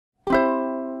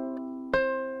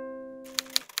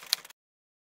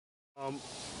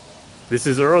This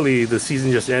is early. The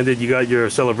season just ended. You got your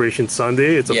celebration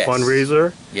Sunday. It's a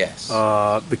fundraiser. Yes.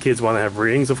 The kids want to have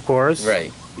rings, of course.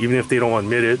 Right. Even if they don't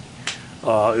admit it,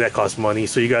 that costs money.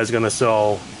 So you guys are gonna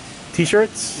sell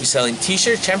T-shirts? We're selling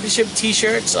T-shirts, championship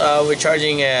T-shirts. We're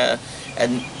charging a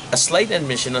slight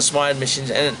admission, a small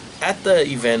admission, and at the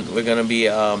event we're gonna be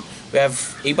we have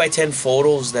 8x10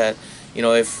 photos that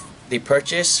if they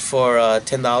purchase for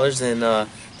 $10, then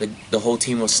the whole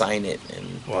team will sign it. And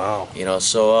wow.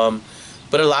 So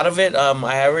but a lot of it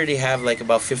I already have like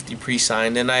about 50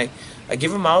 pre-signed, and I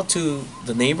give them out to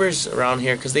the neighbors around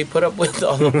here because they put up with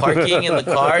all the parking and the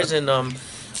cars and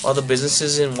all the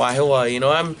businesses in Leilehua.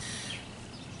 I'm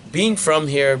being from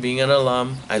here, being an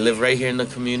alum. I live right here in the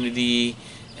community,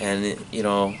 and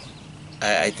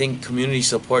I think community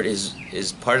support is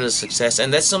part of the success,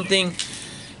 and that's something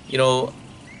an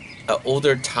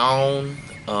older town,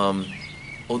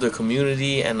 older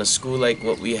community, and a school like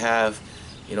what we have,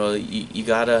 you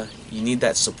need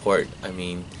that support. I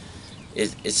mean,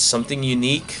 it's something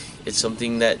unique. It's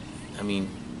something that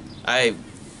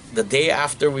the day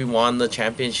after we won the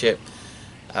championship,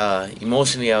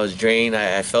 emotionally I was drained.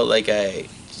 I felt like I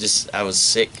was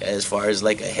sick as far as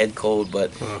like a head cold,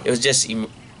 but it was just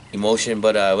emotion.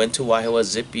 But I went to Leilehua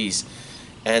Zippies,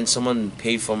 and someone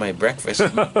paid for my breakfast,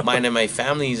 mine and my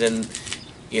family's, and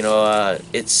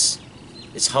it's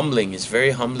humbling. It's a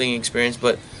very humbling experience,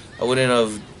 but I wouldn't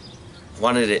have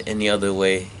wanted it any other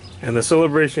way. And the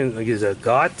celebration, like, is at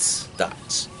Dots?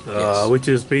 Dots, yes. Which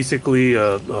is basically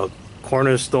a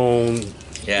cornerstone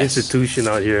institution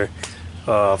out here.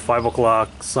 5 o'clock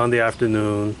Sunday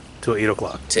afternoon till 8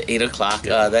 o'clock. To 8 o'clock.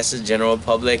 That's the general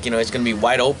public. It's going to be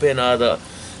wide open.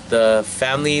 The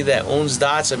family that owns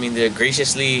Dots, they're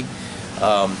graciously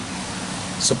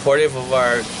supportive of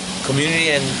our community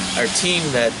and our team,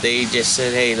 that they just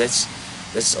said, hey, let's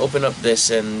open up this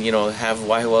and have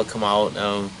Leilehua come out.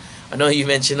 I know you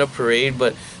mentioned a parade,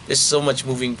 but there's so much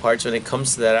moving parts when it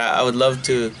comes to that. I would love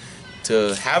to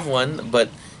have one, but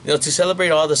to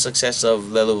celebrate all the success of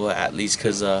Leilehua athletes,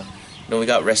 because we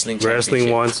got wrestling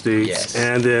one states, yes,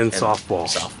 and then softball,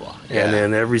 yeah. And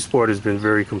then every sport has been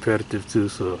very competitive too.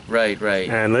 So right.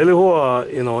 And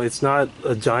Leilehua, it's not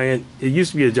a giant. It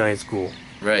used to be a giant school.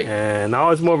 Right. And now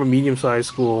it's more of a medium-sized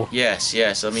school. Yes.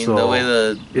 So, the way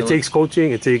it takes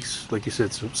coaching, it takes, like you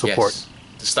said, support. Yes.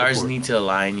 The stars need to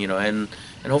align, and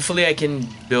hopefully I can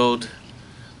build,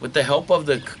 with the help of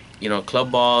the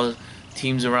club ball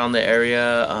teams around the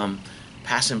area,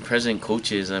 past and present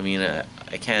coaches. I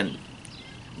can't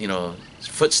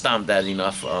foot stomp that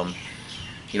enough.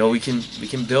 We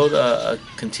can build a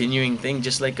continuing thing,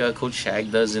 just like Coach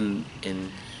Shag does in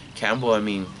Campbell.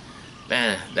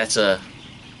 Man, that's a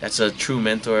true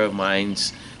mentor of mine,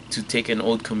 to take an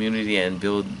old community and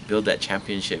build that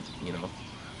championship.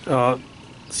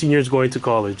 Seniors going to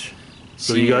college.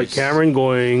 So Seniors. You got Cameron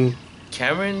going.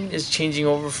 Cameron is changing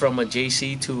over from a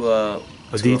JC to a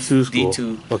D2 school.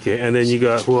 D2. Okay, and then you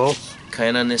got who else?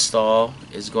 Kaina Nistal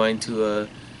is going to a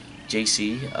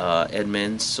JC.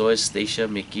 Edmonds, so is Stacia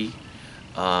Mickey.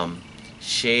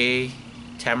 Shay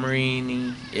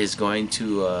Tamarini is going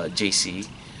to JC.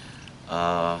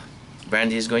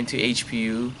 Brandy is going to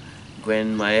HPU.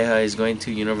 Gwen Maeha is going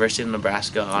to University of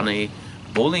Nebraska on a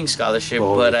bowling scholarship.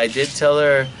 But I did tell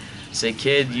her, say,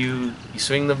 kid, you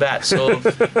swing the bat so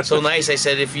nice. I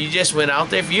said, if you just went out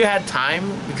there, if you had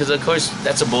time, because of course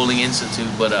that's a bowling institute,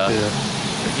 but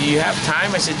if you have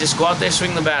time, I said, just go out there,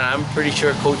 swing the bat. I'm pretty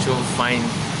sure coach will find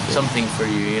something for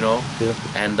you, Yeah.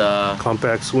 And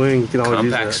compact swing. You can always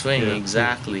use that. Compact swing,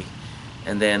 exactly.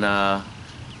 And then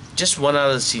just one out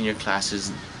of the senior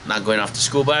classes not going off to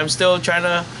school, but I'm still trying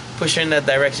to push her in that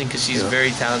direction because she's very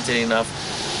talented enough.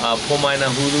 Pomaina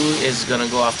Hulu is gonna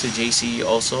go off to JC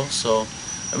also, so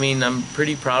I'm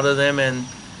pretty proud of them, and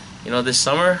this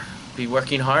summer be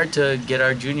working hard to get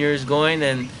our juniors going,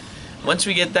 and once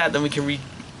we get that, then we can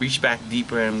reach back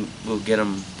deeper and we'll get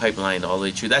them pipelined all the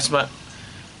way through. That's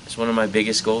one of my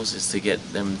biggest goals, is to get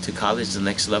them to college, the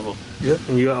next level. Yeah,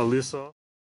 and you got Alyssa.